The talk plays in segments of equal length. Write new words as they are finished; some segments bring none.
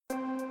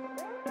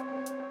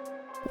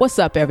What's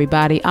up,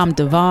 everybody? I'm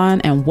Devon,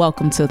 and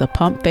welcome to the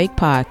Pump Fake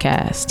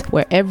Podcast,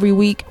 where every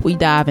week we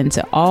dive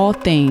into all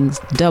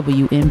things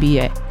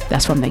WNBA.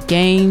 That's from the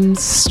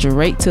games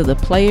straight to the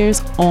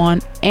players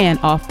on and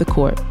off the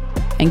court,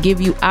 and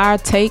give you our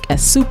take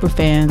as super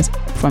fans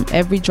from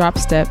every drop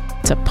step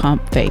to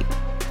pump fake.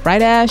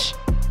 Right, Ash?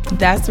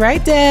 That's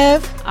right,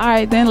 Dev. All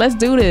right, then let's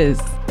do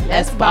this.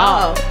 Let's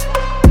ball.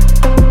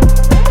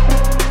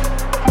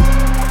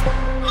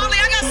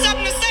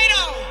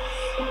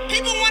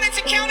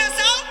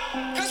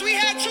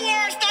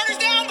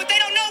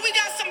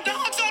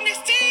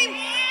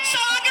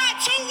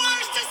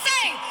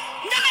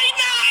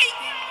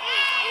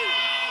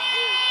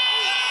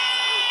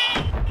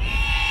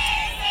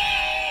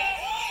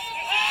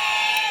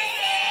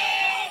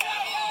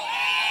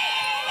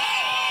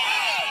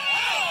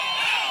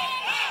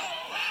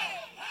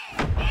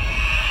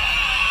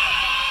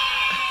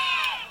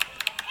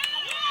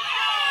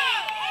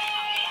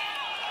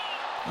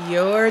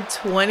 Your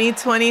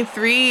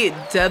 2023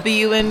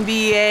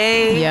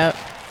 WNBA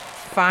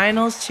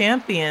Finals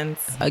champions,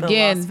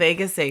 again, the Las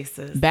Vegas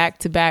Aces. Back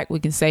to back, we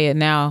can say it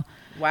now.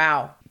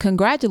 Wow.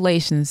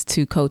 Congratulations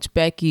to Coach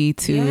Becky,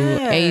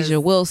 to Asia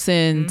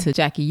Wilson, to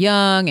Jackie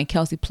Young and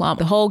Kelsey Plum,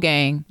 the whole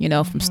gang,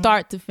 from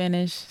start to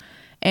finish.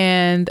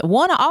 And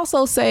want to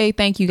also say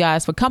thank you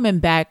guys for coming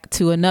back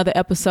to another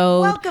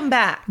episode. Welcome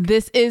back.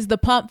 This is the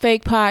Pump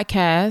Fake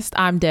Podcast.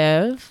 I'm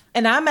Dev.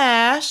 And I'm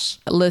Ash.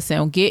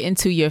 Listen, get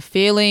into your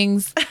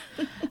feelings.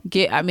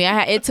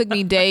 It took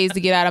me days to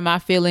get out of my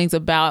feelings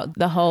about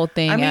the whole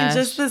thing. Ash.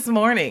 Just this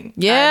morning.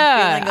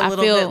 Yeah. I'm feeling a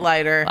little bit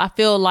lighter. I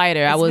feel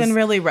lighter. It's been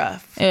really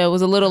rough. It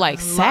was a little like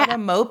sad. A lot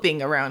of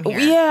moping around here.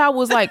 Yeah, I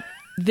was like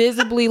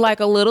visibly like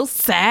a little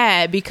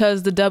sad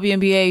because the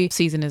WNBA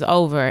season is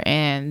over,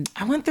 and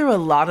I went through a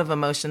lot of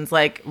emotions.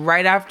 Like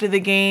right after the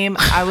game,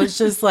 I was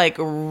just like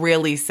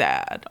really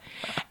sad.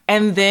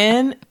 And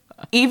then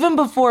even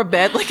before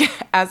bed, like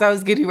as I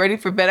was getting ready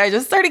for bed, I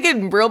just started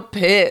getting real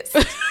pissed.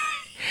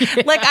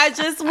 Like I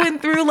just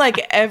went through like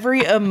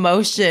every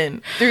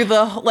emotion through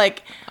the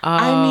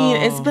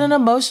it's been an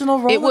emotional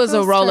roller coaster. It was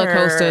a roller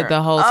coaster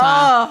the whole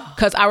time.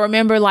 Because I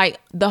remember like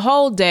the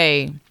whole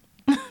day.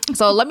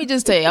 So let me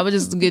just tell you, I would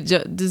just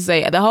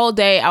say the whole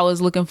day I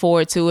was looking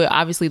forward to it.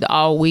 Obviously, the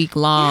all week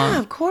long. Yeah,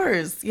 of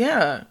course.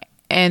 Yeah.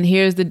 And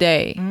here's the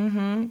day.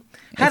 Mm-hmm.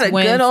 Had a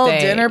good old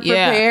dinner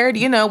prepared.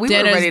 Yeah. We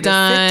Dinner's were ready to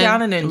done, sit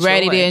down and enjoy.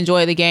 Ready to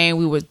enjoy the game.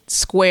 We were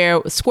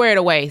squared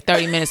away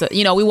 30 minutes.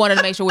 We wanted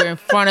to make sure we were in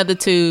front of the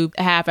tube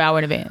a half hour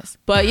in advance.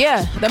 But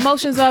yeah, the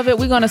emotions of it,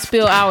 we're going to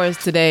spill hours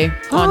today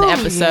on the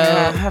episode.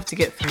 Yeah, I have to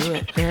get through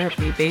it.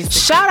 Therapy, basically.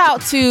 Shout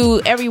out to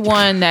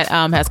everyone that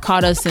has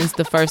caught us since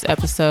the first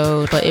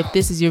episode. But if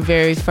this is your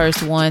very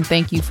first one,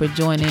 thank you for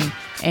joining.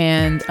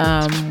 And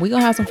we're going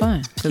to have some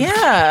fun.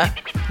 Yeah.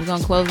 We're going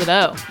to close it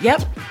out.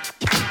 Yep.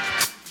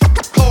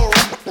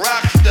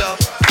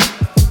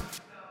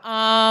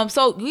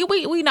 So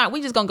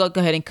we just gonna go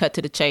ahead and cut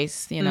to the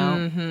chase,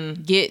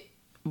 get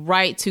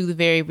right to the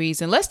very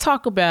reason. Let's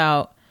talk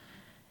about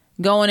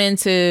going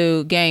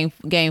into game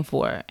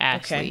 4.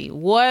 Ashley,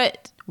 okay.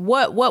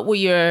 What were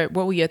your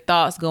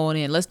thoughts going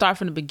in? Let's start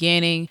from the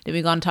beginning. Then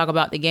we're gonna talk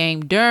about the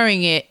game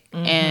during it,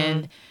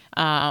 and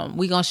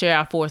we're gonna share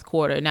our fourth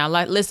quarter. Now,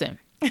 listen.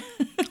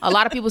 A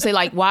lot of people say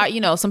like, why,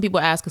 some people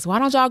ask us, why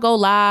don't y'all go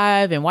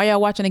live and why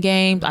y'all watching the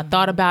games? I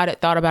thought about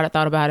it.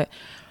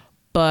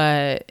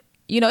 But,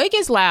 it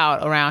gets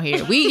loud around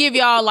here. We give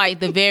y'all like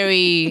the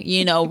very,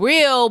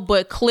 real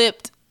but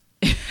clipped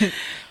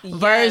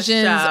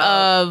versions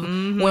of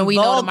when we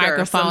know the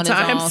microphone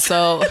sometimes. Is on.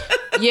 So,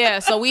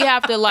 so we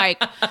have to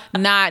like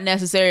not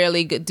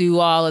necessarily do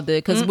all of the,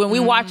 because when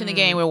we're watching the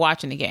game, we're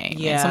watching the game.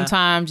 Yeah. And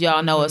sometimes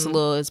y'all know it's a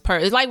little,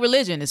 it's like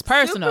religion. It's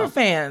personal. Super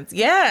fans.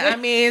 Yeah.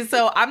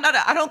 So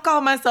I don't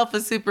call myself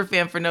a super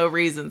fan for no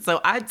reason.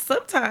 So I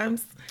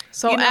sometimes,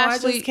 Ashley, I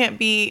just can't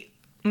be.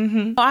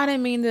 Mm-hmm. I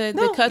didn't mean to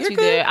cut you good.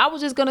 There. I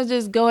was just going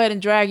to go ahead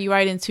and drag you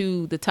right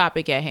into the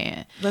topic at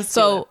hand.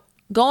 So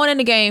going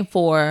into game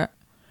 4,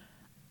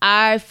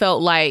 I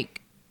felt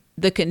like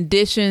the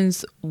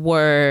conditions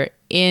were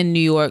in New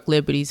York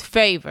Liberty's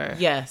favor.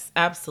 Yes,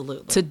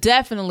 absolutely. To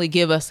definitely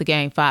give us the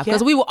game 5.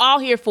 Because we were all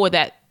here for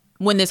that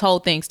when this whole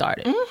thing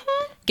started.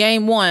 Mm-hmm.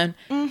 Game 1,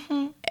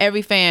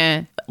 every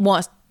fan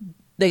wants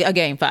a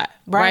game 5.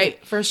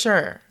 Right? For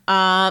sure.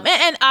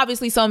 And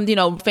obviously some,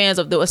 fans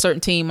of a certain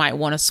team might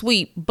want to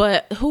sweep,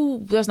 but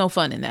there's no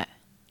fun in that.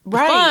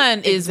 Right. The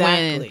fun is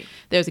when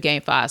there's a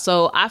game 5.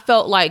 So I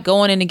felt like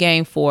going into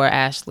game 4,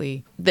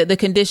 Ashley, the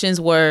conditions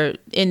were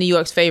in New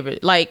York's favor.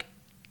 Like,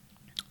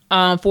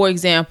 for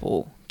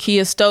example,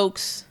 Kia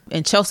Stokes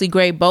and Chelsea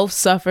Gray both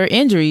suffer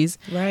injuries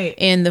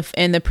in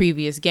the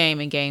previous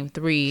game, in game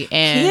 3.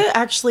 And Kia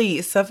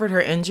actually suffered her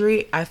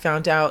injury, I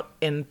found out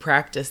in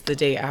practice the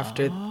day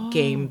after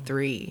game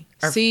 3.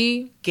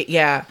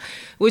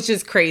 Which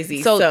is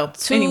crazy. So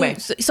anyway.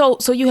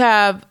 So you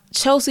have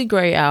Chelsea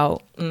Gray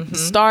out,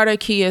 starter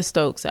Kia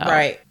Stokes out.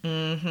 Right.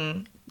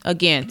 Mm-hmm.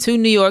 Again, to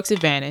New York's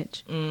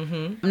advantage.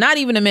 Mm-hmm. Not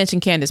even to mention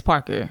Candace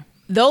Parker,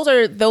 those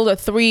are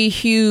three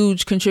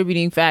huge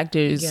contributing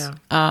factors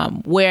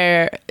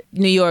where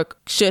New York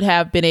should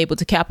have been able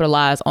to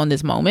capitalize on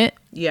this moment.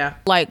 Yeah.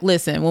 Like,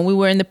 listen, when we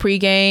were in the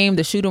pregame,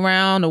 the shoot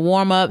around, the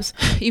warm ups,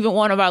 even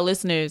one of our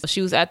listeners,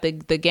 she was at the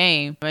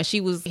game and she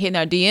was hitting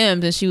our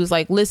DMs and she was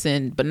like,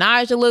 listen,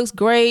 Benijah looks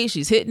great.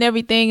 She's hitting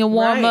everything in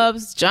warm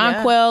ups.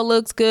 Jonquel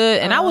looks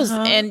good. And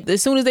and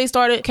as soon as they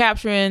started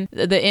capturing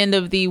the end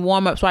of the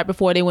warm ups right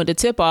before they went to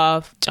tip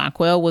off,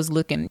 Jonquel was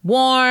looking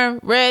warm,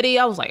 ready.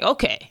 I was like,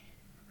 okay.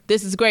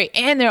 This is great.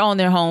 And they're on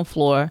their home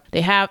floor. They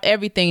have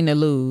everything to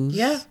lose.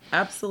 Yeah,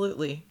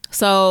 absolutely.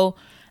 So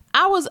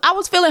I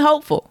was feeling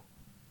hopeful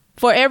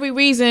for every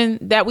reason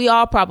that we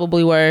all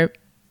probably were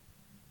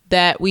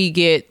that we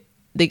get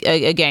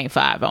a game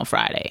 5 on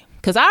Friday.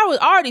 Because I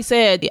already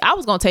said I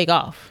was going to take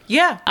off.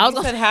 Yeah, I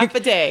said half a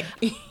day.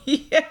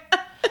 Yeah,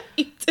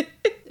 you did.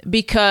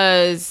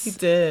 Because he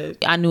did.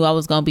 I knew I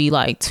was going to be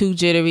like too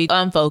jittery,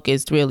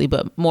 unfocused really,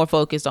 but more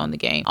focused on the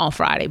game on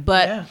Friday.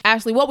 But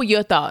Ashley, what were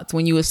your thoughts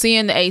when you were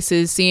seeing the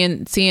Aces,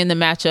 seeing the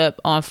matchup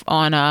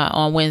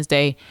on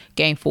Wednesday,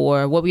 game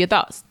 4? What were your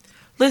thoughts?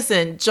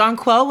 Listen,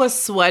 Jonquel was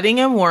sweating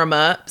in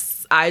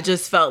warm-ups. I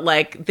just felt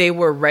like they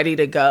were ready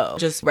to go,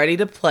 just ready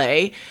to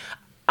play.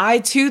 I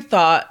too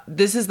thought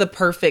this is the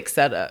perfect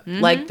setup.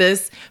 Like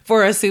this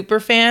for a super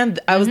fan.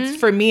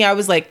 For me, I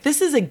was like,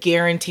 this is a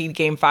guaranteed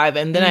game 5,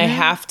 and then I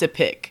have to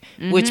pick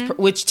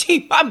which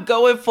team I'm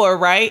going for,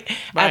 right?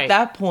 At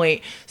that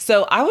point.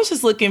 So I was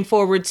just looking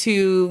forward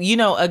to,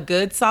 a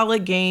good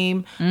solid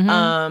game.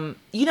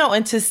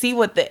 And to see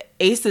what the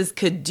Aces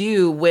could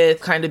do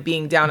with kind of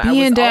being down. I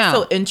was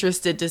also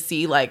interested to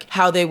see like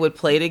how they would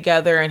play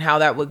together and how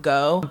that would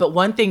go. But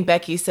one thing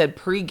Becky said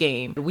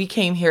pregame, we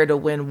came here to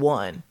win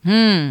 1.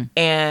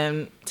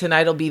 And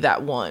tonight will be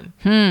that 1.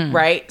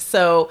 Right?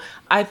 So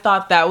I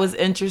thought that was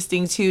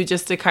interesting too,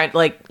 just to kind of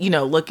like,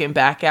 looking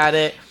back at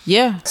it.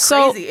 Yeah.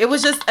 So crazy. It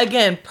was just,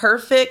 again,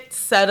 perfect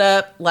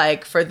setup,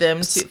 like for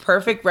them to,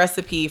 perfect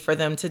recipe for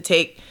them to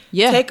take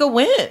a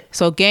win.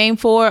 So game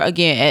 4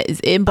 again is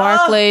in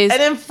Barclays,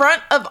 and in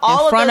front of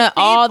all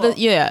of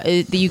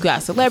you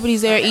got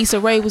celebrities there. Issa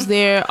Rae was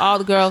there, all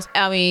the girls.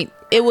 I mean,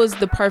 it was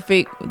the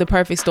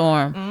perfect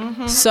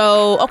storm.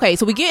 So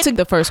so we get to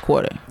the first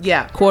quarter.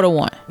 Yeah, quarter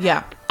 1.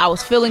 Yeah. I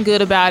was feeling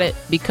good about it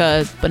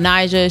because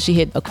Benijah, she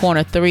hit a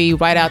corner 3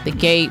 right out the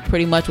gate,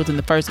 pretty much within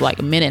the first like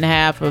a minute and a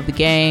half of the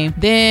game.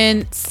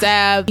 Then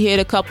Sav hit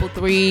a couple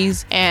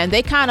threes, and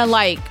they kind of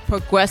like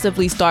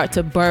progressively start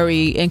to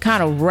bury and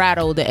kind of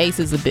rattle the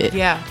Aces a bit.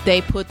 Yeah.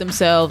 They put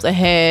themselves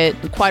ahead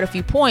quite a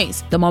few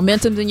points. The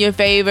momentum's in your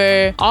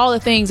favor. All the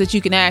things that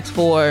you can ask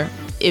for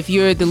if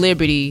you're the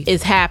Liberty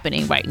is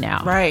happening right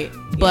now. Right.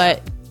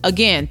 But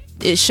again,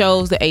 it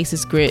shows the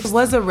Aces grit. It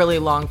was a really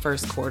long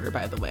first quarter,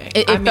 by the way.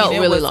 It felt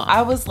really long.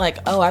 I was like,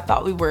 I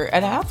thought we were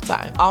at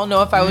halftime. I don't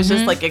know if I was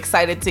just like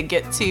excited to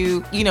get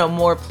to,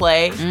 more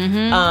play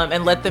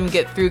and let them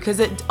get through. Because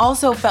it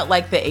also felt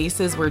like the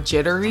Aces were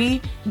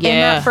jittery in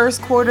that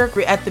first quarter.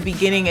 At the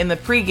beginning in the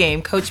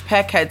pregame, Coach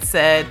Peck had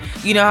said,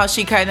 how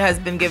she kind of has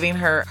been giving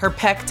her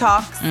Peck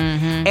talks.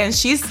 And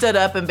she stood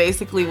up and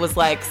basically was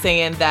like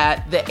saying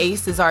that the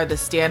Aces are the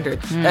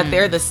standard, that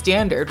they're the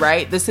standard,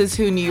 right? This is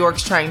who New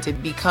York's trying to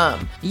become.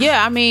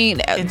 Yeah, I mean,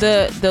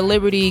 the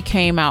Liberty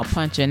came out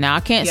punching. Now, I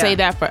can't say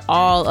that for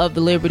all of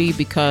the Liberty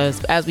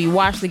because as we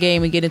watch the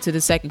game and get into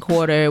the second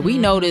quarter, we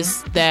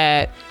noticed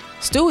that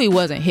Stewie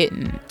wasn't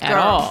hitting at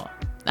all.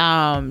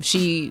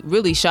 She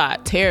really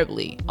shot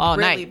terribly all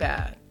night. Really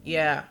bad,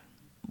 yeah.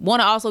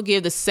 Want to also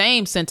give the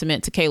same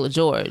sentiment to Kayla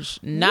George.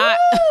 Not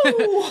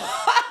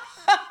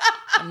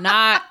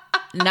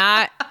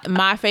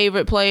my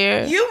favorite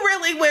player. You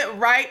really went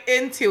right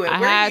into it.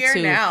 We're here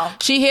now.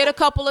 She hit a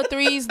couple of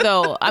threes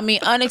though. I mean,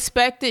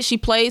 unexpected. She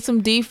played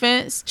some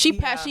defense. She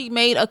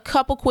made a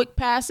couple quick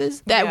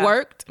passes that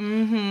worked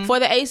for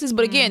the Aces.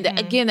 But again,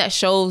 that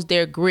shows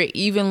their grit.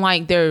 Even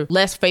like their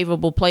less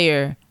favorable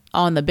player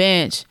on the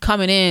bench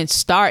coming in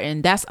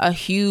starting, that's a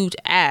huge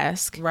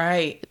ask,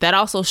 right? That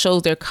also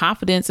shows their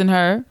confidence in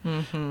her.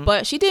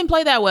 But she didn't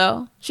play that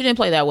well.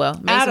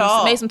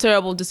 Made some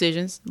terrible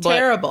decisions.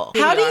 Terrible.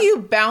 How do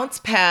you bounce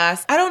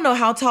past? I don't know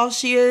how tall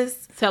she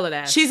is. Tell her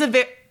that. She's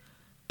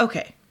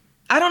okay.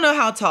 I don't know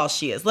how tall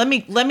she is. Let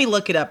me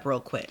look it up real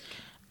quick.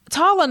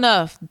 Tall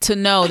enough to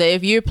know that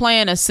if you're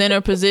playing a center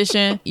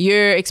position,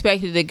 you're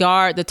expected to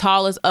guard the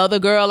tallest other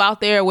girl out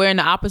there wearing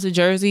the opposite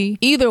jersey.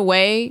 Either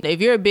way, if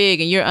you're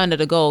big and you're under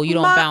the goal, you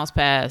don't bounce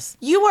past.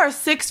 You are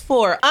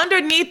 6'4",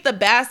 underneath the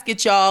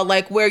basket, y'all,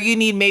 like where you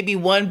need maybe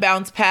one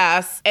bounce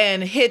pass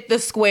and hit the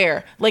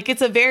square. Like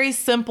it's a very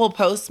simple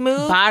post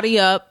move. Body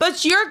up.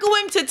 But you're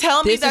going to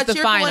tell me that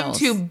you're going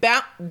to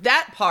bounce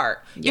that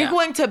part. Yeah. You're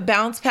going to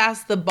bounce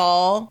past the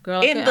ball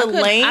in the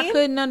lane. I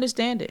couldn't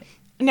understand it.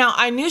 Now,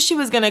 I knew she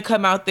was going to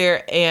come out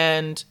there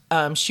and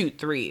shoot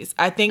threes.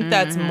 I think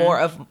that's more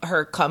of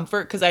her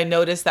comfort because I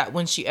noticed that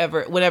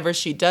whenever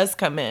she does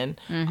come in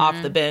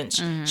off the bench,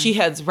 she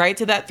heads right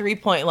to that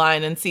 3-point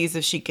line and sees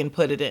if she can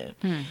put it in.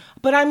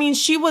 But I mean,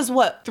 she was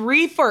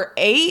 3 for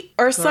 8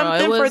 or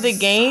something for the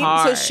game.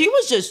 Hard. So she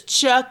was just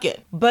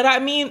chucking. But I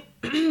mean,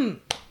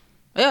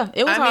 Yeah,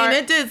 it was hard. I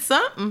mean, it did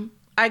something.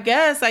 I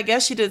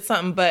guess she did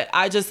something, but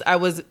I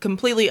was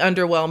completely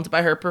underwhelmed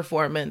by her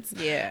performance.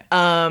 Yeah.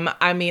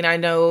 I mean, I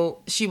know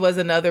she was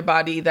another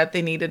body that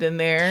they needed in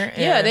there.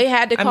 Yeah, they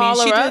had to call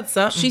her she up. Did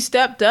something. She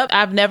stepped up.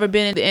 I've never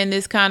been in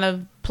this kind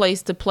of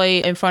place to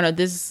play in front of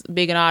this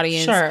big an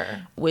audience. Sure.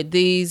 With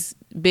these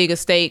bigger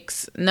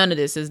stakes. None of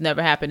this has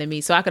never happened to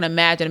me. So I can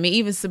imagine. I mean,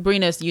 even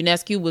Sabrina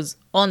Ionescu was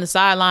on the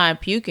sideline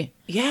puking.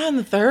 Yeah, in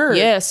the third.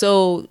 Yeah,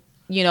 so,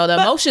 the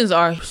emotions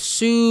are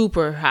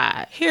super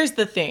high. Here's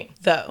the thing,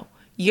 though.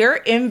 Your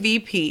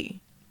MVP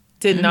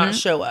did not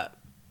show up.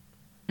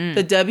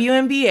 The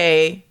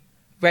WNBA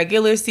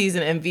regular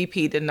season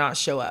MVP did not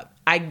show up.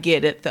 I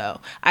get it, though.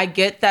 I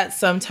get that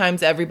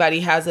sometimes everybody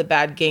has a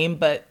bad game,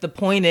 but the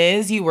point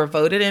is you were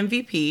voted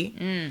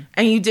MVP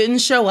and you didn't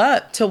show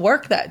up to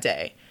work that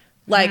day.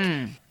 Like,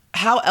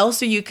 how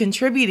else are you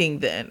contributing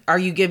then? Are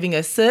you giving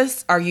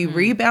assists? Are you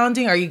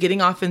rebounding? Are you getting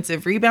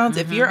offensive rebounds?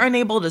 If you're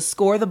unable to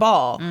score the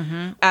ball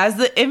as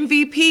the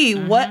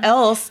MVP, what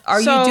else are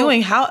you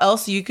doing? How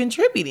else are you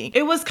contributing?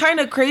 It was kind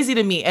of crazy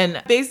to me,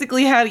 and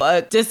basically had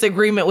a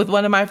disagreement with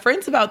one of my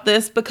friends about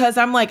this because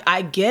I'm like,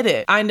 I get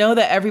it. I know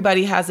that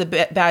everybody has a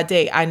bad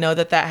day. I know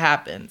that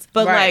happens.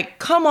 But like,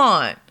 come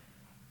on.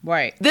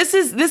 Right.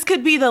 This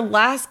could be the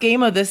last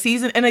game of the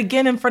season, and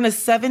again in front of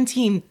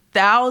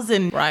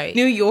 17,000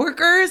 New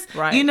Yorkers,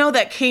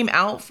 that came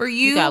out for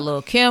you. You got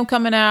Lil' Kim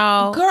coming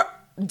out. Girl,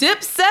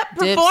 Dipset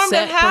performed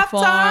at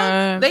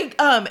halftime. They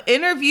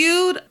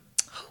interviewed,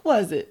 who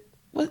was it?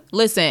 What?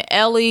 Listen,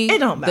 Ellie, it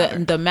don't matter.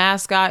 The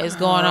mascot is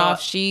going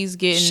off. She's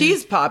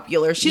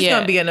popular. She's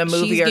gonna be in a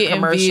movie or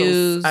commercials.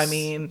 Views. I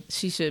mean,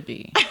 she should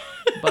be.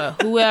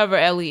 But whoever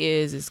Ellie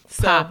is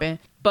popping.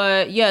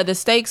 But yeah, the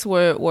stakes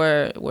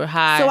were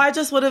high. So I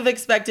just would have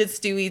expected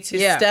Stewie to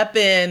step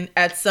in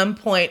at some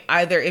point,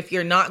 either if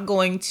you're not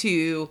going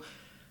to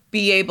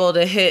be able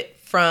to hit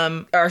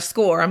from or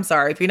score. I'm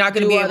sorry, if you're not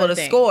going to be able to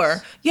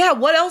score. Yeah,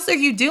 what else are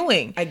you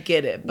doing? I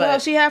get it,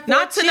 but she had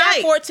not tonight.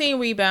 She had 14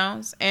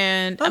 rebounds,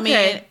 and I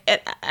mean,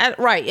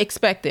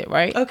 expect it,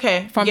 right?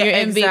 Okay, from your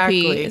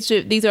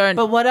MVP. These are.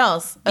 But what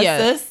else?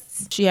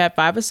 Assists. She had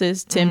 5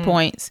 assists, 10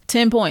 points.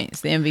 10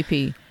 points. The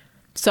MVP.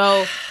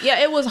 So yeah,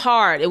 it was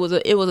hard. It was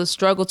a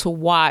struggle to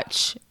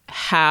watch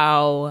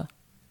how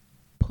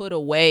put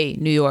away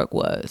New York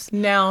was.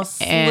 Now,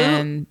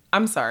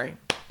 I'm sorry.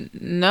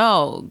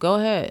 No, go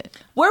ahead.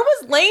 Where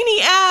was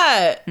Lainey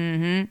at?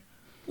 Mm-hmm.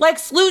 Like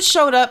Sloot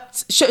showed up.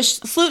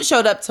 Sloot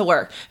showed up to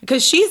work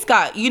because she's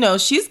got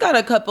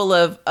a couple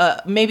of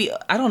maybe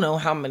I don't know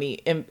how many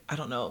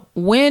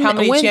how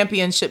many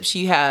championships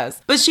she has,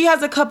 but she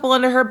has a couple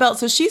under her belt.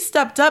 So she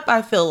stepped up.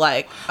 I feel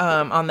like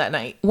on that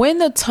night when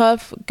the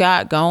tough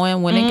got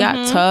going, when it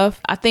got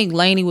tough, I think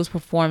Lainey was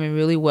performing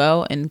really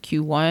well in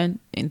Q1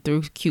 and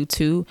through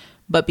Q2.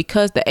 But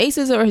because the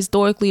Aces are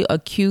historically a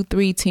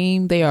Q3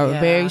 team, they are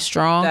very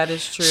strong. That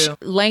is true.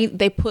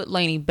 They put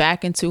Lainey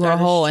back into her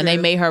hole, and they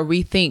made her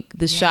rethink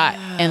the shot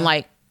and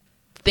like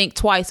think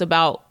twice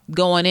about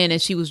going in.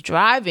 And she was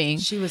driving.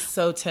 She was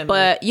so timid.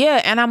 But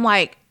yeah, and I'm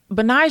like,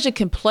 Benijah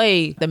can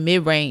play the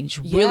mid range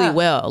really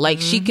well.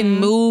 Like she can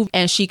move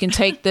and she can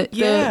take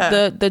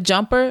the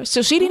jumper.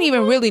 So she didn't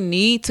even really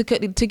need to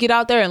get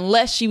out there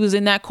unless she was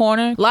in that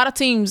corner. A lot of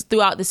teams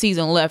throughout the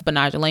season left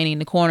Benijah Laney in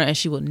the corner and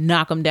she would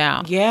knock them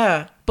down.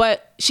 Yeah.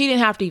 But she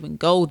didn't have to even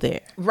go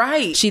there.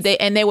 Right.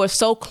 They were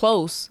so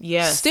close.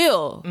 Yes.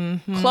 Still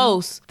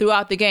close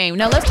throughout the game.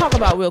 Now let's talk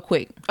about real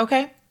quick.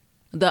 Okay.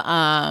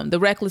 The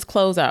reckless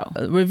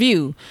closeout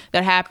review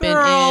that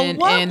happened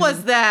what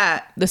was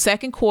that? The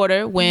second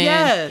quarter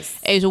when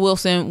Asia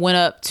Wilson went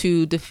up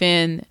to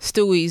defend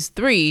Stewie's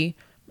 3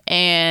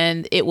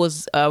 and it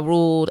was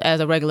ruled as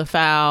a regular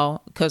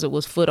foul because it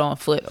was foot on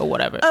foot or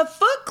whatever. A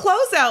foot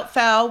closeout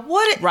foul?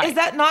 Is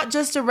that not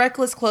just a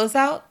reckless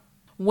closeout?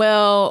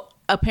 Well,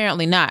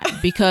 apparently not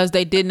because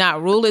they did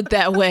not rule it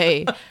that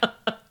way.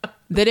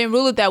 They didn't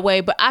rule it that way,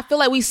 but I feel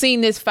like we've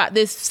seen this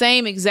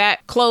same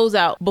exact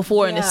closeout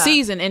before in the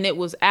season, and it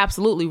was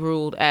absolutely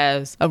ruled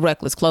as a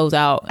reckless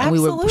closeout. And we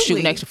were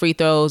shooting extra free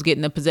throws,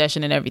 getting the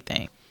possession and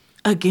everything.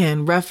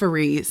 Again,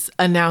 referees,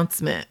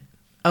 announcement,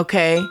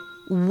 okay?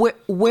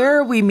 Where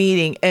are we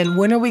meeting, and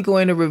when are we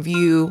going to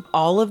review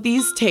all of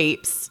these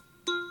tapes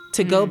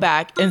to go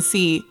back and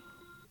see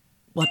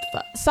what the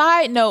fuck?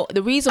 Side note,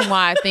 the reason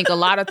why I think a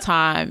lot of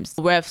times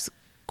refs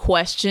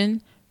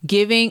question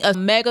giving a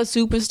mega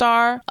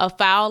superstar a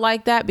foul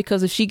like that,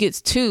 because if she gets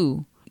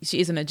 2,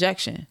 she is an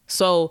ejection.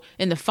 So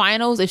in the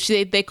finals, if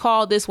they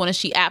call this one and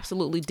she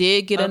absolutely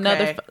did get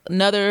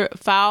another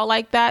foul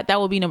like that, that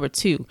would be number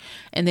 2.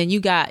 And then you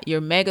got your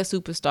mega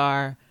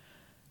superstar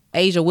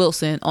Asia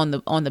Wilson on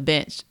the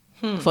bench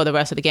for the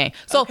rest of the game.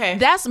 So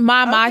that's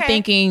my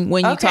thinking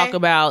when you talk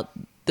about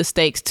the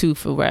stakes too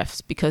for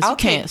refs, because you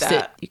can't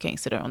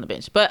sit her on the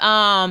bench. But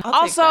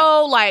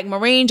also like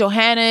Maureen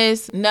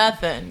Johannes,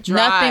 nothing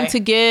to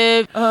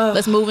give.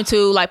 Let's move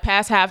into like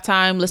past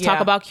halftime. Let's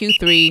talk about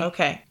Q3.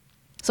 Okay.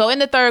 So in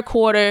the third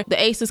quarter,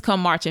 the Aces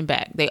come marching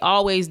back. They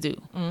always do.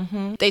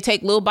 They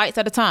take little bites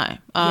at a time.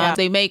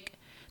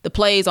 the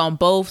plays on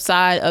both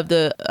sides of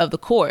the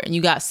court. And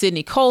you got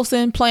Sydney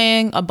Colson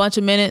playing a bunch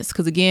of minutes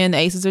because, again, the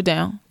Aces are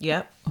down.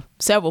 Yep.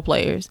 Several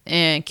players.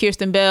 And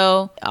Kirsten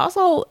Bell.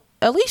 Also,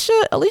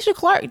 Alicia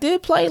Clark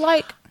did play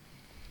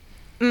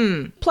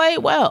played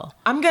well.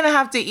 I'm going to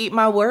have to eat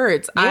my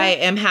words. Yeah. I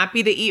am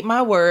happy to eat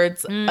my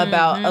words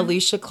about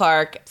Alicia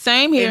Clark.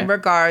 Same here. In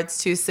regards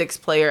to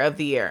 6th player of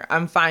the year.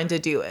 I'm fine to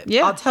do it.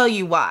 Yeah. I'll tell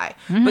you why.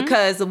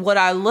 Because what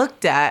I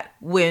looked at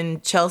when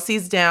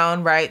Chelsea's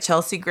down, right?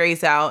 Chelsea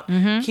Gray's out.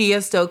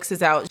 Kia Stokes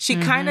is out. She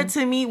kind of,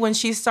 to me, when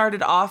she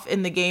started off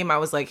in the game, I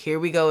was like, here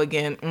we go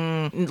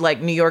again.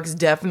 Like, New York's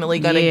definitely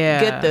going to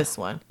get this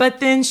one. But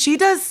then she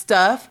does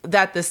stuff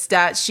that the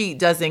stat sheet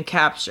doesn't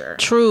capture.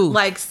 True.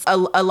 Like,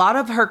 a lot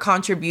of her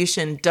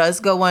contribution does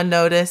go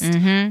unnoticed.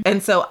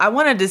 And so I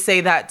wanted to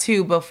say that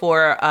too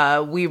before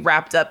we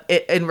wrapped up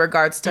in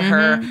regards to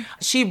her.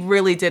 She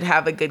really did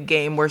have a good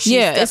game where she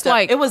it's up.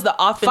 like it was the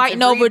offensive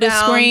fighting over the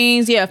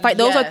screens.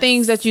 Those are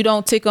things that you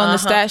don't tick on the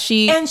stat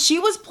sheet. And she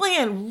was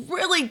playing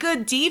really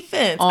good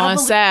defense on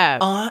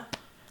Sav.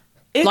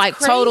 Like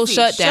crazy. Total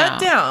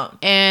shutdown.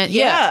 And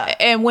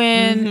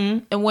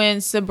and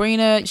when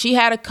Sabrina, she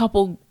had a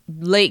couple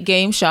late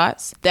game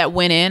shots that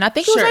went in. I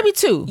think it was maybe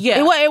 2.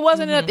 Yeah, it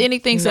wasn't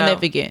anything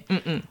significant.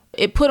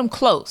 It put them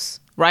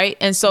close, right?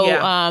 And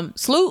so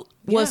Sloot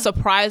was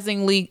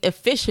surprisingly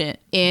efficient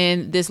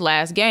in this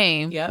last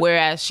game,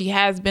 whereas she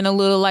has been a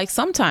little like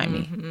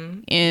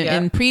sometimey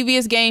in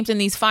previous games in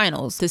these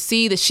finals. To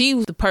see that she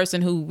was the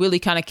person who really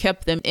kind of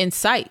kept them in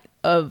sight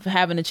of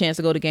having a chance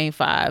to go to game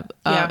 5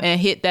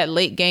 and hit that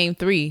late game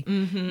 3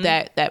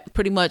 that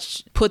pretty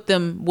much put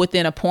them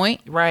within a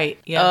point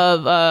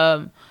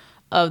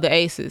of the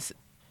Aces.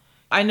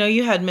 I know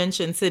you had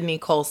mentioned Sydney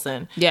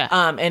Colson. Yeah.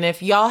 And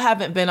if y'all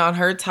haven't been on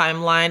her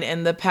timeline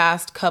in the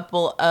past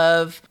couple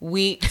of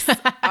weeks,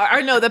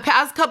 or no, the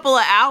past couple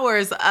of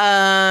hours,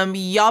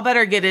 y'all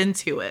better get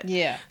into it.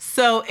 Yeah.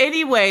 So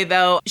anyway,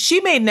 though,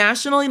 she made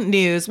national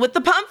news with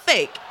the pump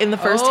fake in the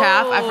first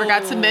half. I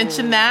forgot to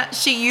mention that.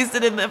 She used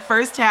it in the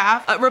first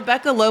half.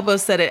 Rebecca Lobo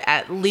said it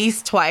at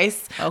least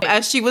twice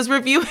as she was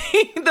reviewing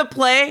the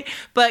play.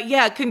 But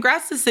yeah,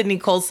 congrats to Sydney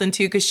Colson,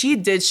 too, because she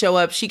did show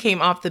up. She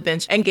came off the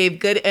bench and gave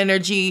good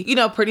energy.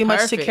 Pretty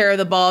much took care of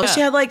the ball. Yeah. She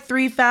had like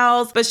 3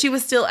 fouls, but she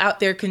was still out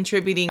there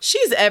contributing.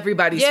 She's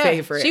everybody's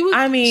favorite.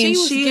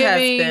 She has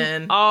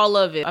been all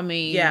of it. I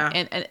mean,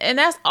 and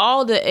that's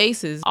all the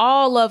Aces.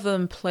 All of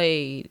them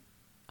played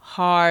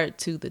hard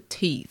to the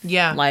teeth.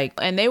 Yeah.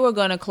 And they were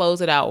going to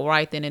close it out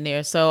right then and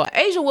there. So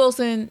Asia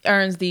Wilson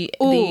earns the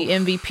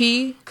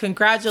MVP.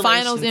 Congratulations,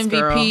 Finals MVP,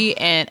 girl.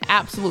 And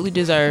absolutely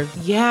deserved.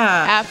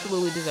 Yeah.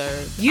 Absolutely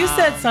deserved. You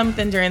said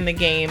something during the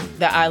game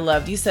that I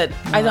loved. You said,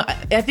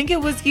 I think it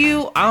was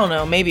you. I don't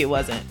know. Maybe it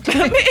wasn't.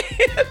 But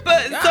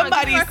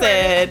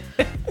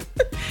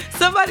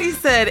somebody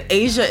said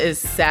Asia is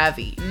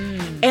savvy.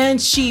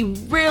 And she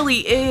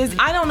really is.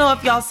 I don't know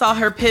if y'all saw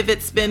her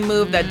pivot spin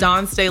move that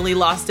Dawn Staley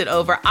lost it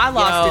over. I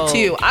lost it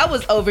too. I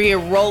was over here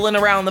rolling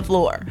around the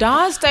floor.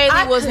 Dawn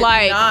Staley was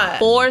like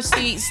 4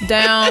 seats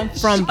down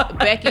from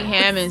Becky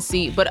Hammond's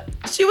seat, but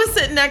she was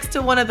sitting next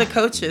to one of the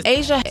coaches.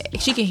 Asia,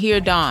 she can hear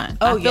Dawn.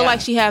 I feel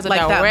like she has a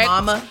direct, that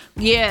mama.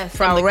 Yes,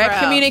 direct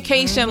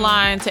communication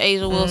line to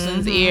Asia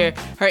Wilson's ear,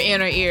 her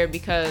inner ear,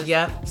 because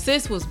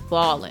sis was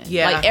balling.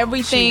 Yeah, like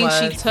everything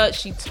she touched,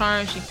 she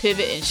turned, she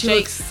pivot and she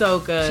looked so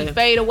good. She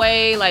fade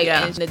away,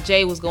 and the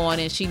J was going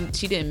in. She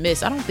didn't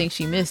miss. I don't think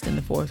she missed in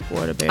the fourth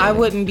quarter. Barely. I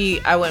wouldn't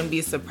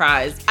be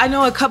surprised. I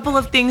know a couple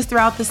of things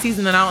throughout the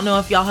season, and I don't know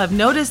if y'all have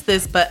noticed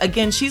this, but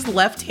again, she's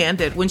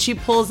left-handed. When she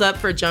pulls up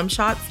for jump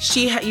shots,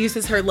 she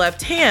uses her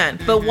left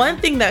hand. But one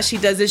thing that she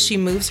does is she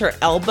moves her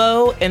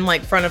elbow in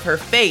front of her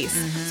face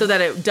so that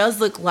it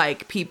does look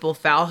like people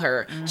foul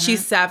her.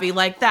 She's savvy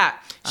like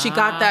that. She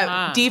got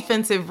that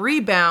defensive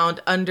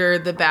rebound under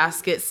the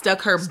basket,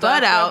 stuck her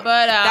butt out.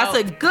 That's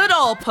a good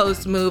old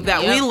post move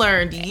that we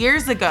learned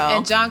years ago.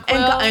 And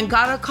and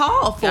got a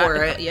call for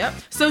it. Yep.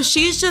 So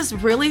she's just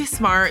really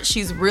smart.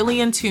 She's really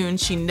in tune.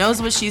 She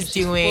knows what she's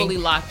doing. Fully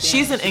locked in.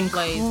 She's an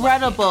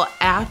incredible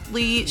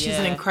athlete. She's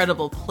an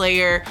incredible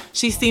player.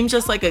 She seems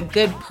just like a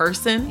good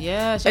person.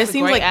 Yeah. It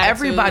seems like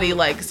everybody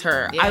likes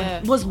her.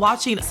 Yeah. I was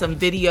watching some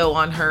video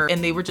on her,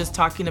 and they were just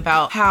talking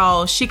about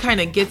how she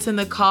kind of gets in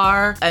the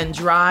car and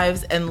drives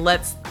and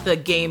lets the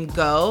game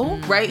go,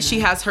 right? She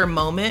has her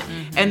moment,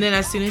 and then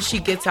as soon as she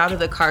gets out of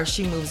the car,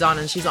 she moves on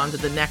and she's on to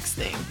the next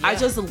thing. I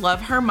just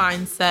love her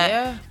mindset.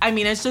 Yeah. I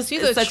mean,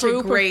 she's such true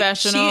a great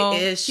professional.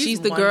 She is. She's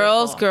the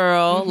girl's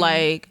girl.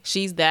 Like,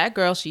 she's that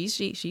girl. She's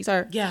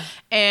her. Yeah.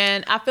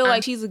 And I feel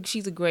like she's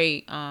a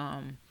great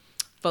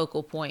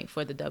focal point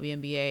for the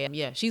WNBA.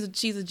 Yeah, she's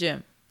a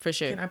gem. For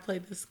sure. Can I play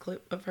this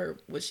clip of her,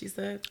 what she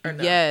said? Or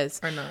no? Yes.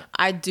 Or not?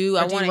 I do.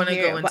 I want to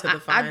go into the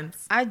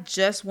fines? I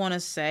just want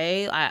to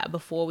say,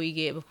 before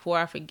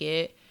I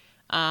forget,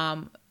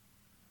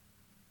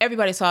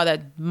 everybody saw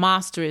that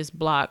monstrous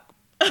block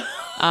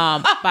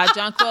by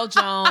Jonquel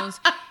Jones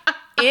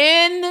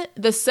in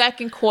the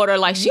second quarter.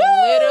 Like, she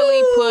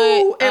literally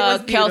put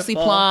Kelsey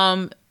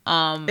Plum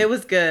it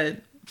was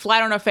good.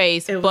 flat on her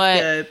face. It was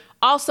good.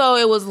 Also,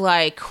 it was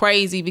like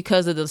crazy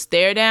because of the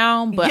stare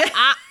down. But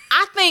Yeah.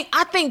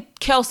 I think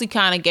Kelsey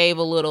kind of gave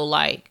a little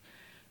like,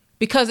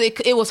 because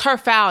it was her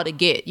foul to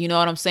get, you know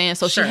what I'm saying?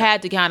 So Sure. she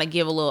had to kind of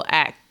give a little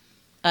act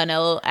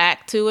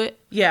to it.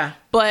 Yeah.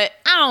 But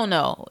I don't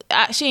know.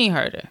 She ain't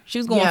hurt her. She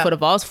was going Yeah. for the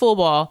ball. It's full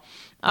ball.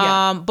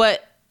 Yeah.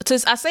 But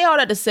I say all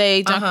that to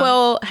say,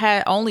 Jonquel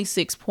had only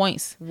 6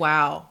 points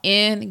Wow.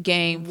 in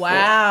game 4.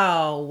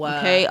 Wow.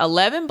 Okay,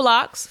 11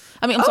 blocks.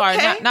 I mean, I'm sorry,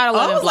 not 11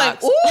 I was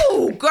blocks. like,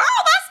 ooh, girl,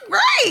 that's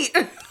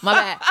great. My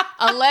bad.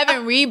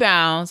 11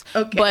 rebounds,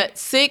 Okay. but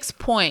 6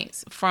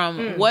 points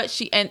from what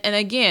she... And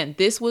again,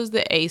 this was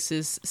the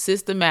Aces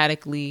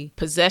systematically,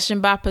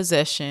 possession by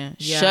possession,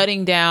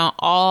 shutting down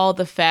all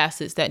the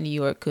facets that New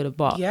York could have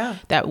bought. Yeah.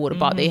 That would have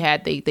bought.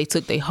 They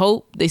took their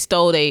hope. They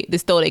stole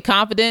their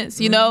confidence,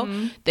 you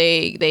know?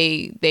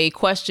 They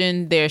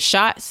questioned their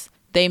shots.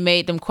 They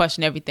made them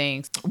question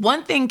everything.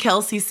 One thing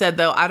Kelsey said,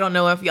 though, I don't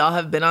know if y'all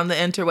have been on the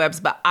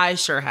interwebs, but I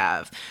sure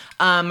have.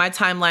 My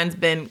timeline's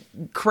been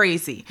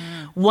crazy.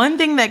 One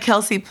thing that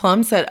Kelsey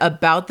Plum said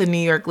about the New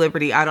York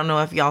Liberty, I don't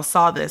know if y'all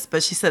saw this,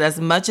 but she said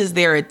as much as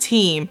they're a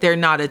team, they're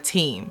not a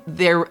team.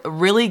 They're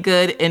really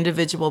good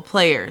individual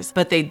players,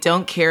 but they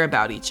don't care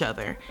about each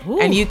other. Ooh.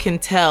 And you can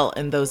tell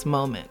in those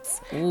moments.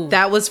 Ooh.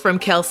 That was from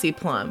Kelsey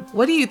Plum.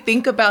 What do you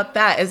think about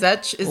that? Is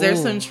there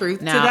some truth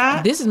to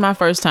that? This is my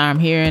first time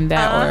hearing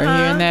that or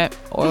hearing that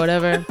or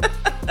whatever.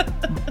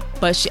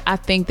 But I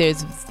think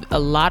there's a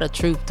lot of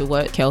truth to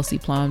what Kelsey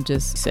Plum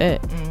just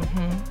said.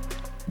 Mm-hmm.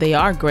 They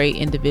are great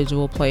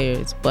individual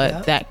players,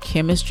 but that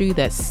chemistry,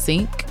 that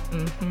sync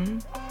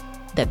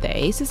that the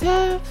Aces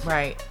have,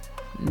 right?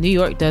 New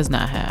York does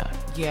not have.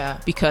 Yeah.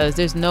 Because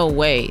there's no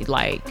way,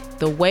 like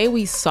the way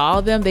we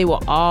saw them, they were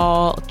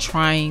all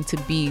trying to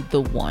be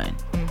the one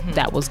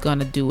that was going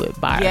to do it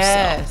by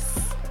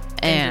herself.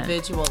 And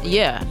individually.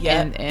 Yeah.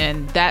 Yep.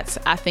 And that's,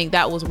 I think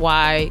that was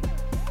why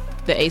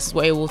the Aces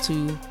were able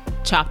to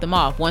chop them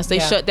off. Once they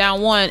shut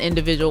down one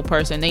individual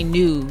person, they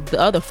knew the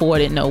other 4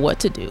 didn't know what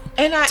to do.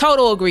 And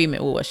total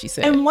agreement with what she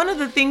said. And one of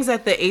the things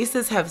that the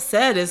Aces have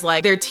said is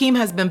like their team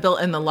has been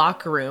built in the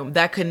locker room,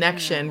 that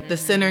connection, the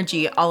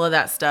synergy, all of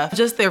that stuff,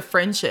 just their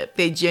friendship.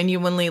 They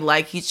genuinely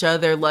like each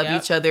other, love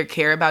each other,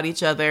 care about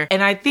each other.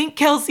 And I think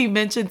Kelsey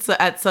mentioned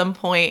at some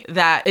point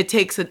that it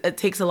takes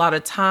a lot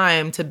of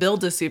time to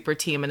build a super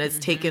team, and it's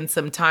taken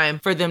some time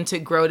for them to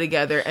grow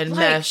together and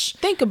mesh.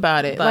 Think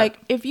about it. Like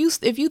if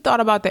you thought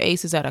about the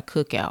Aces at a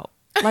cookout,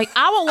 like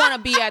I would want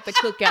to be at the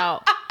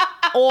cookout,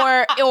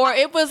 or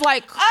it was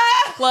like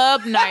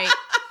club night,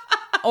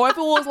 or if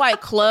it was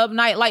like club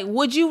night, like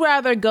would you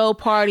rather go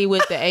party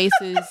with the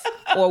Aces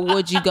or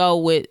would you go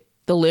with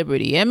the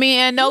Liberty? I mean,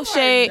 and no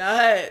shade,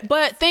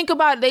 but think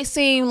about it. They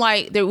seem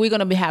like we're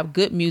gonna have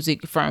good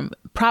music from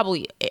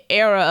probably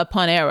era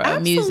upon era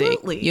of music.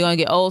 You're gonna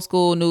get old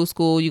school, new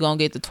school. You're gonna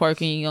get the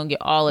twerking. You're gonna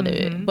get all of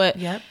it. But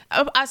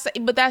I say,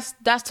 but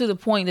that's to the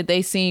point that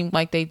they seem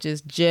like they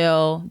just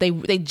gel. They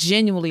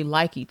genuinely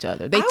like each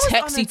other. They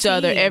text each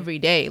other every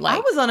day. Like I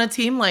was on a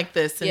team like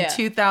this in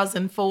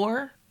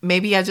 2004.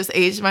 Maybe I just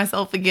aged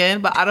myself again,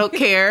 but I don't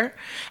care.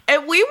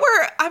 And we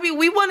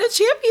won a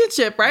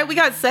championship, right? We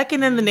got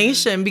second in the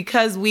nation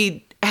because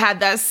we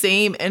had that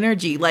same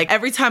energy. Like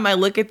every time I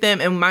look at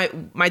them, and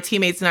my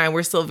teammates and I,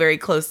 we're still very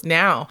close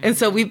now. And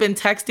so we've been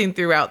texting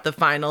throughout the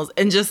finals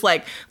and just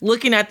like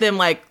looking at them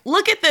like,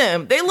 look at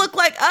them. They look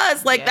like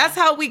us. Like that's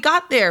how we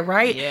got there,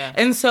 right? Yeah.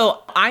 And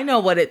so I know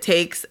what it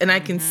takes, and I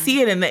can see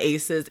it in the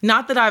Aces.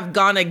 Not that I've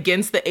gone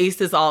against the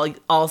Aces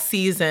all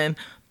season,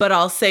 but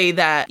I'll say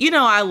that,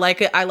 I like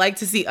it. I like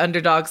to see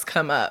underdogs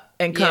come up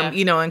and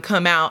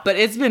come out. But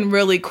it's been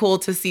really cool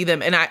to see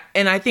them. And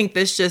I think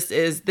this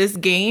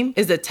game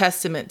is a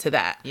testament to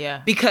that.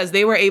 Yeah. Because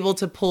they were able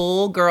to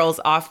pull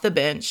girls off the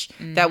bench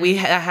that we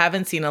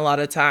haven't seen a lot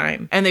of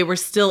time. And they were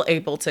still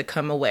able to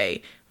come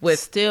away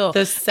with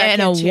the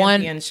second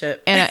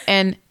championship.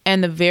 And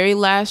the very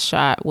last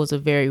shot was a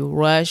very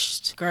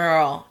rushed.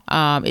 Girl.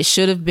 It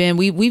should have been.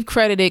 We've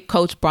credited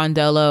Coach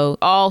Brondello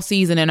all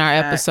season in our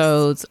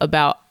episodes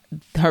about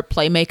her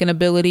playmaking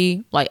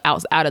ability, like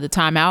out of the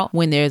timeout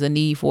when there's a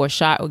need for a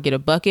shot or get a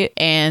bucket.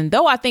 And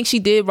though I think she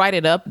did write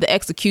it up, the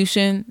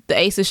execution, the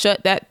Aces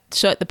shut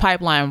the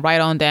pipeline right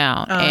on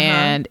down.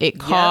 And it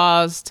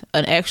caused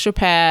an extra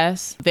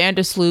pass.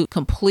 Vandersloot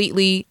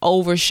completely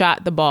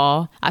overshot the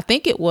ball. I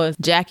think it was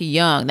Jackie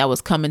Young that was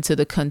coming to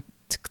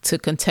to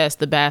contest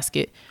the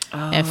basket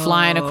and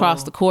flying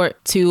across the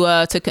court to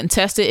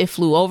contest it. It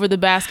flew over the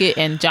basket,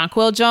 and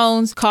Jonquel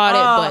Jones caught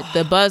it, but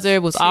the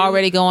buzzer was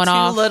already going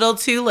off. Too little,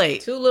 too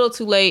late. Too little,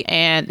 too late.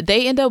 And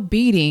they end up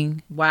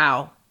beating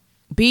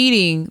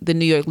the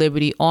New York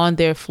Liberty on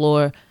their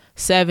floor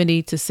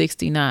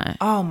 70-69.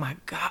 Oh my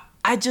God.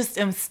 I just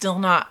am still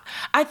not.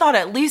 I thought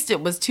at least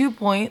it was 2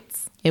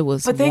 points. It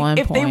was 1 point.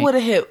 If they would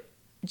have hit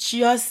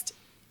just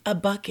a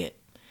bucket.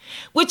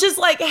 Which is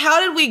like,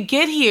 how did we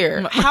get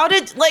here? How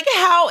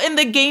in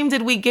the game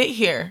did we get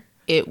here?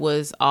 it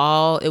was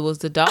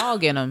the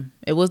dog in them.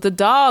 It was the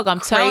dog. I'm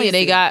telling you,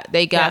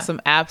 they got some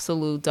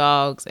absolute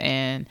dogs,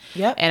 and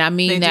I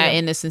mean that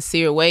in a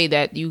sincere way,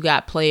 that you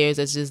got players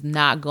that's just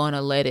not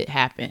gonna let it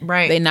happen.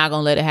 Right. They're not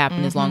gonna let it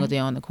happen as long as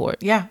they're on the court.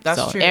 Yeah,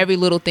 that's true. Every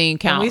little thing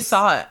counts. And we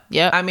saw it.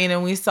 Yeah. I mean,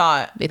 and we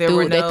saw it. They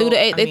threw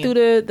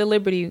the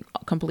Liberty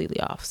completely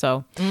off.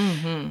 So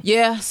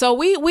yeah. So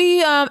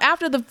we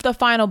after the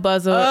final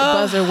buzzer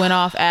went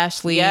off,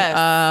 Ashley.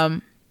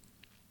 Yes.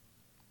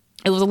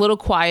 It was a little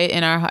quiet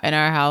in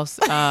our house.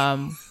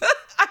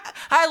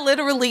 I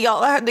literally,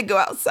 y'all, I had to go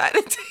outside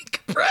and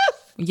take a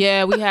breath.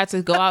 Yeah, we had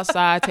to go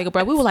outside, take a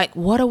breath. We were like,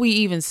 what do we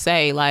even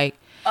say? Like,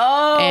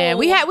 and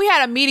we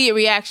had immediate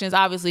reactions,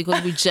 obviously,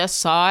 because we just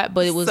saw it,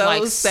 but it was so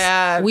like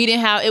sad. We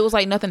didn't have. It was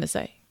like nothing to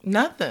say.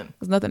 Nothing. It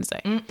was nothing to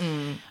say.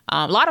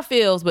 A lot of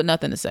feels, but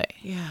nothing to say.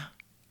 Yeah.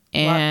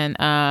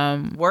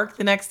 And work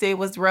the next day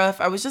was rough.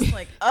 I was just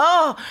like,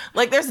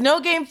 like there's no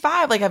game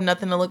 5. Like I have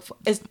nothing to look for.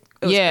 It was crazy.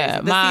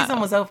 The season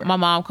was over. My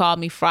mom called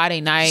me Friday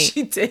night.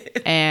 She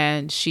did.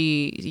 And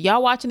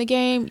y'all watching the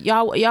game?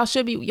 Y'all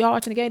should be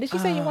watching the game. Did she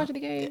say you're watching the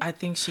game? I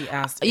think she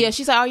asked me. Yeah,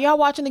 she said, are y'all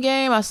watching the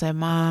game? I said,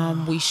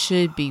 Mom, we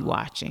should be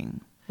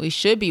watching. We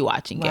should be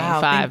watching game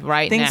 5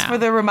 right now. Thanks for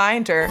the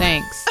reminder.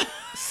 Thanks.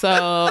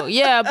 So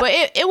yeah, but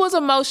it was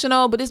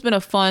emotional, but it's been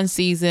a fun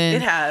season.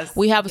 It has.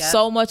 We have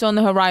so much on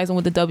the horizon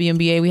with the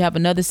WNBA. We have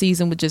another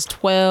season with just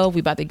 12.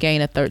 We about to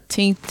gain a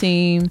 13th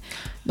team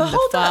the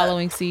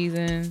following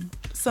season.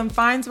 Some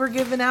fines were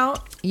given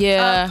out.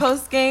 Yeah.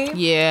 Post game.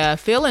 Yeah,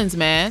 feelings,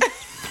 man.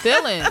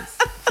 Feelings.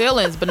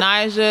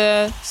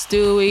 Benijah,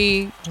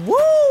 Stewie.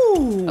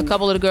 Woo! A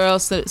couple of the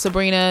girls,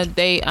 Sabrina,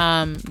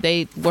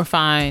 they were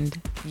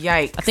fined.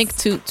 Yikes! I think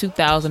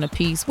 $2,000 a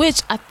piece,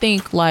 which I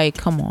think, like,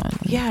 come on.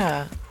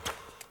 Yeah.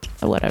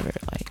 Whatever.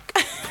 Like,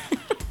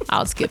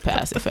 I'll skip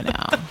past it for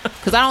now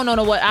because I don't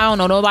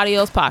know nobody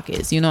else's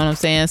pockets. You know what I'm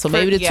saying? So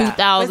maybe the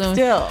 2,000.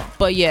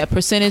 But yeah,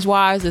 percentage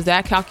wise, does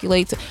that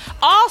calculate?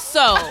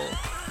 Also,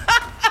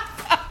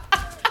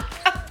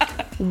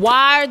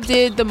 why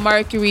did the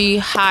Mercury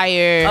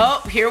hire?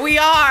 Oh, here we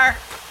are.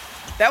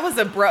 That was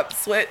abrupt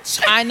switch.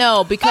 I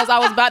know, because I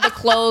was about to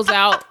close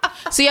out.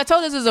 See, I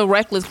told this is a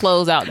reckless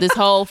closeout. This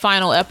whole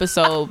final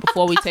episode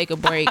before we take a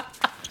break.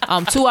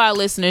 To our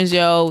listeners,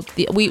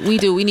 we need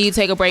to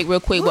take a break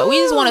real quick, but we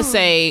just want to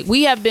say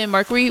we have been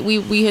Mercury.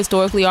 We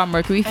historically are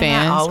Mercury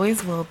fans. And I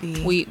always will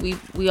be.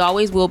 We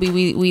always will be.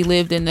 We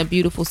lived in the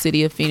beautiful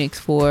city of Phoenix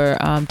for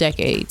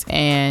decades,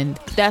 and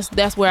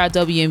that's where our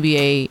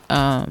WNBA.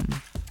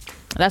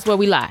 That's where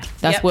we lie.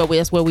 That's where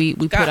we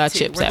put our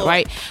chips at,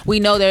 right? We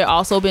know they've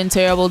also been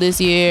terrible this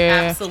year.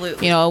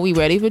 Absolutely. You know, we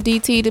ready for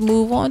DT to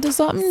move on to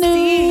something new.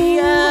 See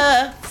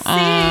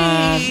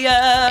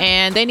ya.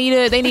 And they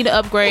need to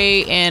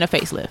upgrade and a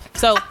facelift.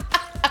 So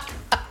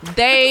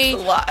they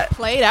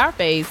played our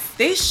face.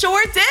 They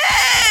sure did.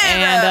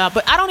 And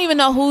but I don't even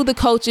know who the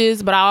coach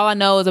is, but all I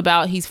know is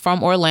he's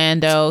from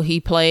Orlando. He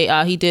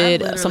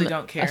did some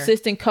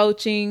assistant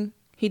coaching.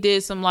 He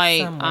did some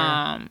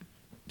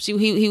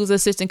he was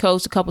assistant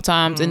coach a couple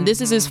times, and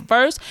this is his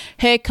first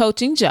head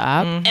coaching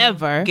job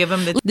ever.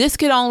 This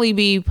could only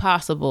be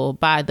possible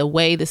by the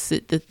way the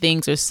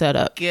things are set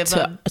up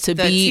to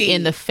be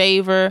in the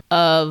favor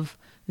of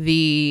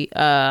the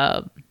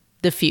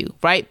few,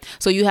 right?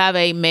 So you have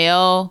a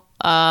male,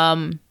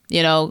 likely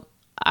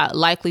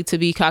to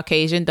be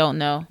Caucasian, don't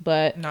know,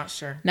 but not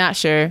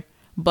sure.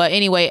 But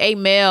anyway, a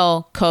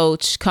male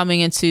coach coming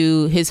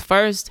into his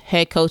first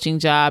head coaching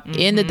job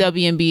in the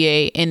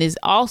WNBA, and is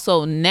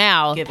also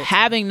now,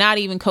 having not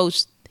even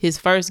coached his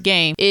first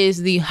game,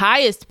 is the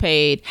highest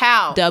paid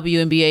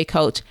WNBA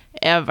coach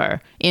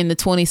ever in the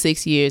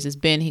 26 years it's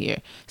been here.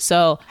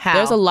 So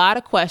there's a lot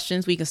of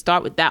questions. We can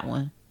start with that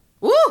one.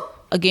 Woo!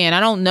 Again, I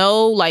don't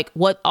know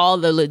what all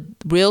the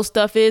real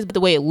stuff is, but the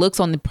way it looks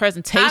on the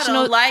presentation,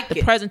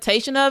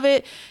 presentation of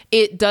it,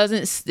 it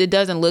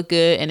doesn't look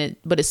good,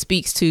 but it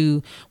speaks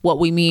to what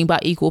we mean by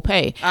equal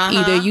pay.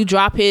 Either you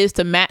drop his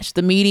to match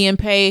the median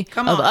pay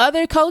of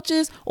other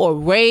coaches, or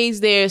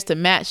raise theirs to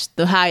match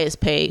the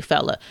highest paid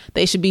fella.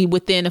 They should be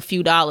within a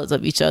few dollars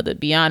of each other.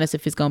 Be honest,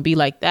 if it's gonna be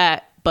like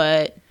that.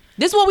 But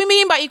this is what we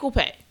mean by equal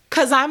pay.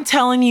 Because I'm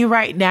telling you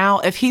right now,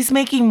 if he's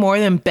making more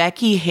than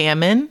Becky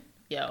Hammon,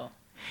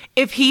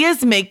 if he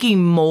is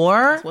making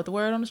more... That's what the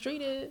word on the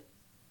street is.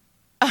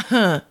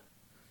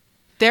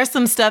 There's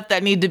some stuff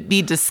that need to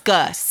be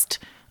discussed.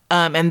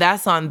 And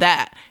that's on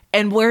that.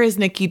 And where is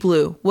Nikki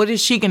Blue? What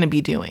is she going to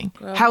be doing?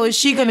 Girl, how is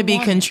she going to be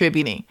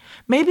contributing?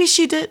 Maybe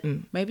she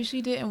didn't.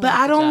 But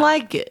I don't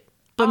like it.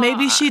 But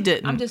maybe she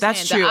didn't. I'm just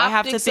That's saying, true. I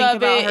have to think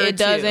about her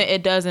too.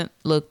 It doesn't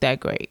look that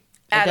great.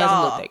 It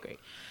doesn't look that great.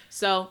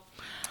 So...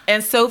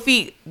 And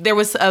Sophie, there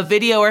was a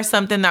video or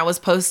something that was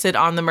posted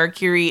on the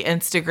Mercury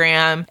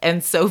Instagram,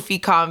 and Sophie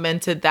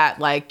commented that,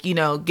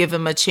 give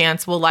him a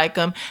chance, we'll like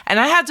him. And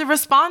I had to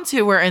respond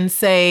to her and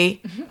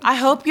say, I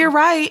hope you're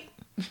right,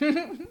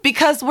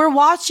 because we're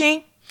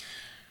watching.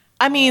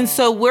 I mean,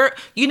 so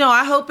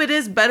I hope it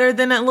is better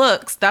than it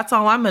looks. That's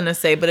all I'm going to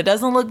say. But it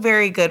doesn't look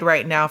very good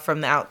right now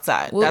from the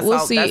outside. We'll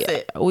see. That's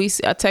it.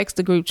 I text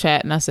the group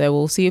chat and I said,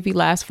 we'll see if he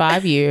lasts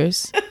 5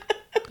 years.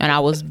 And I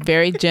was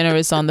very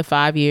generous on the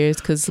 5 years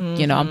because,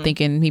 I'm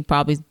thinking he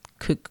probably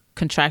could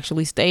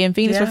contractually stay in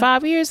Phoenix for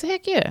 5 years.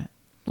 Heck yeah.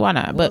 Why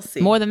not? We'll but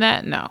see. More than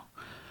that, no.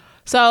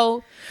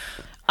 So,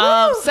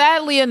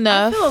 sadly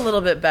enough. I feel a little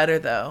bit better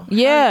though.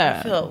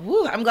 Yeah.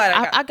 I'm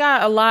glad I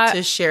got a lot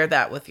to share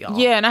that with y'all.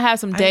 Yeah, and I have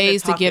some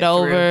days to get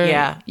over.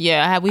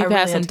 Yeah. We've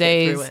had some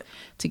days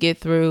to get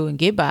through and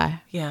get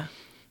by. Yeah.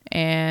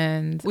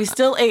 And we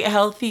still ate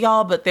healthy,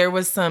 y'all, but there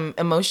was some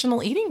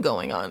emotional eating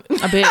going on.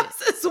 A bit.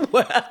 As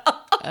well.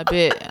 A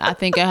bit. I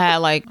think I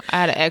had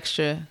an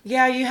extra.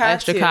 Yeah, you had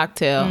extra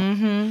cocktail.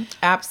 Mm-hmm.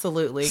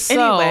 Absolutely.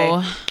 So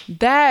anyway,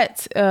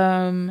 that's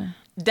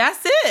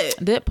it.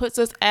 That puts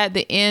us at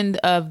the end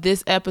of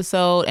this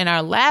episode. And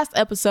our last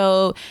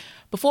episode,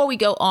 before we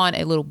go on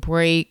a little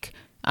break,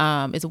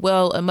 it's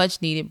a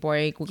much needed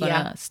break. We're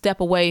gonna step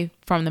away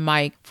from the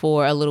mic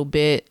for a little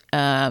bit.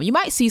 You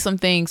might see some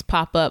things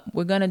pop up.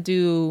 We're gonna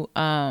do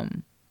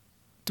some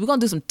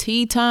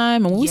tea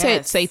time, and when we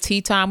say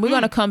tea time, we're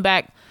gonna come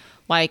back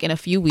like in a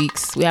few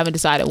weeks. We haven't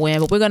decided when,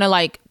 but we're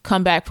gonna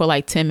come back for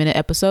 10-minute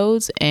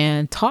episodes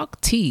and talk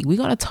tea. We're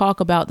gonna talk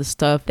about the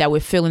stuff that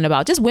we're feeling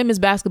about just women's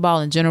basketball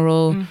in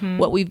general. Mm-hmm.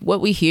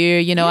 What we hear,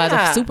 as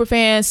a super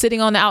fan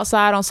sitting on the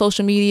outside on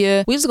social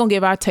media. We're just gonna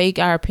give our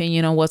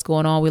opinion on what's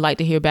going on. We like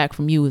to hear back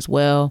from you as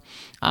well.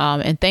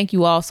 And thank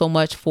you all so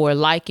much for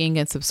liking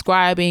and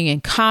subscribing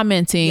and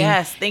commenting.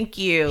 Yes, thank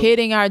you.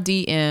 Hitting our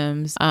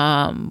DMs.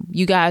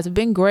 You guys have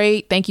been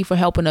great. Thank you for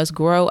helping us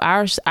grow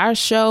our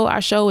show.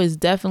 Our show is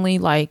definitely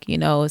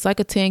it's like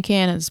a tin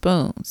can and a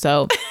spoon.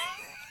 So,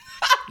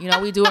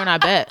 we're doing our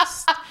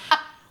best.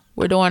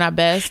 We're doing our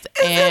best.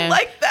 Is it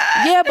like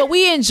that? Yeah, but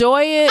we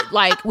enjoy it.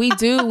 We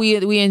do.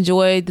 We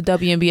enjoy the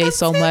WNBA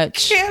so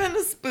much. Can and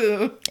a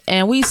spoon.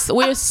 And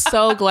we're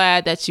so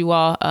glad that you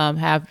all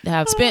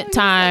have spent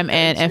time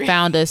and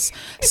found us.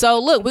 So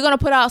look, we're gonna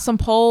put out some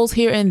polls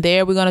here and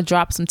there. We're gonna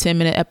drop some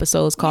 10-minute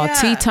episodes called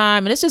Tea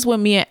Time, and it's just with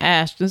me and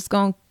Ash. Just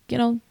gonna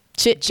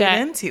chit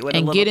chat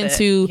and get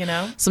into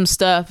some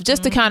stuff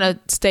just to kind of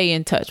stay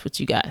in touch with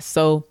you guys.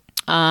 So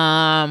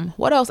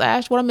what else,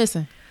 Ash? What I'm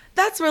missing?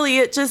 That's really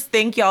it. Just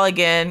thank y'all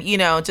again.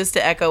 Just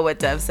to echo what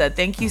Dev said,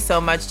 thank you so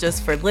much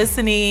just for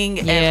listening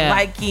and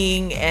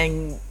liking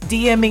and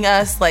DMing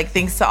us.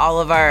 Thanks to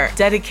all of our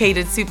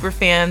dedicated super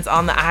fans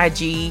on the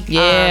IG.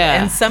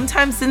 Yeah. And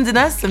sometimes sending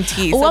us some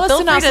tea. Well, let's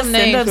send out some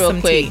names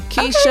real quick.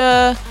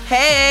 Keisha. Okay.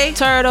 Hey.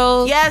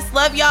 Turtles. Yes.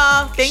 Love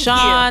y'all. Thank you.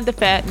 Sean, the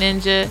Fat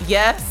Ninja.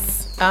 Yes.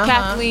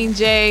 Kathleen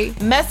J.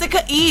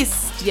 Messica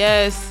East.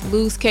 Yes.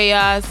 Loose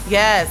Chaos.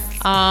 Yes.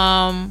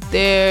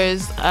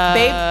 There's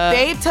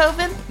Babe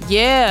Tovin.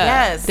 Yeah.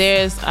 Yes.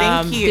 There's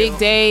Thank you.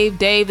 Big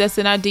Dave that's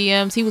in our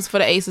DMs. He was for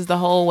the Aces the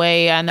whole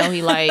way. I know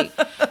he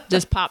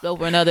just popped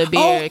over another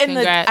beer.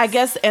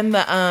 Congrats. And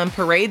the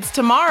parades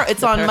tomorrow.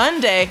 It's on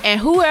Monday. And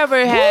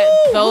whoever had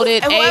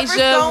voted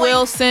Asia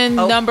Wilson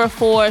number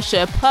 4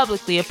 should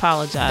publicly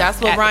apologize.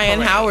 That's what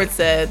Ryan Howard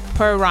said.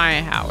 Per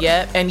Ryan Howard.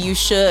 Yep. And you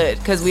should,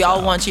 because we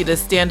all want you to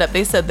stand up.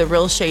 They said the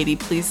real Shady,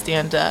 please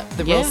stand up.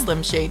 The real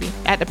Slim Shady.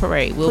 At the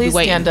parade. We'll please be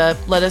waiting. Stand up.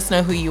 Let us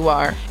know who you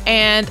are.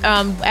 And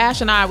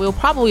Ash and I will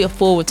probably a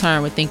full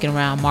return. We're thinking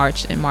around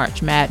March and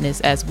March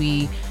Madness as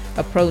we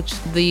approach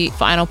the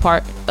final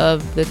part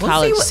of the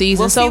college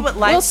season. We'll see what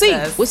life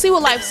says. We'll see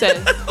what life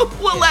says.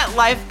 We'll let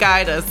life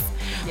guide us.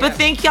 Yeah. But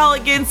thank y'all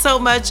again so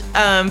much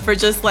for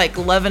just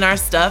loving our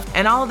stuff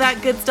and all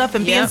that good stuff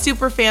and being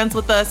super fans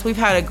with us. We've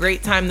had a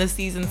great time this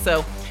season,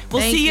 so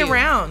we'll see you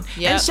around.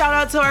 Yep. And shout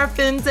out to our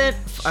friends and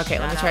let me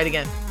try it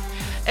again.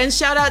 And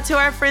shout out to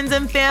our friends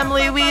and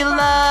family. We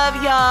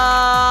love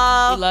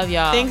y'all. We love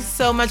y'all. Thanks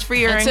so much for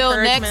your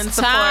encouragement and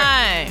support. Until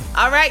next time.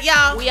 All right,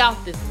 y'all. We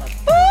out this month.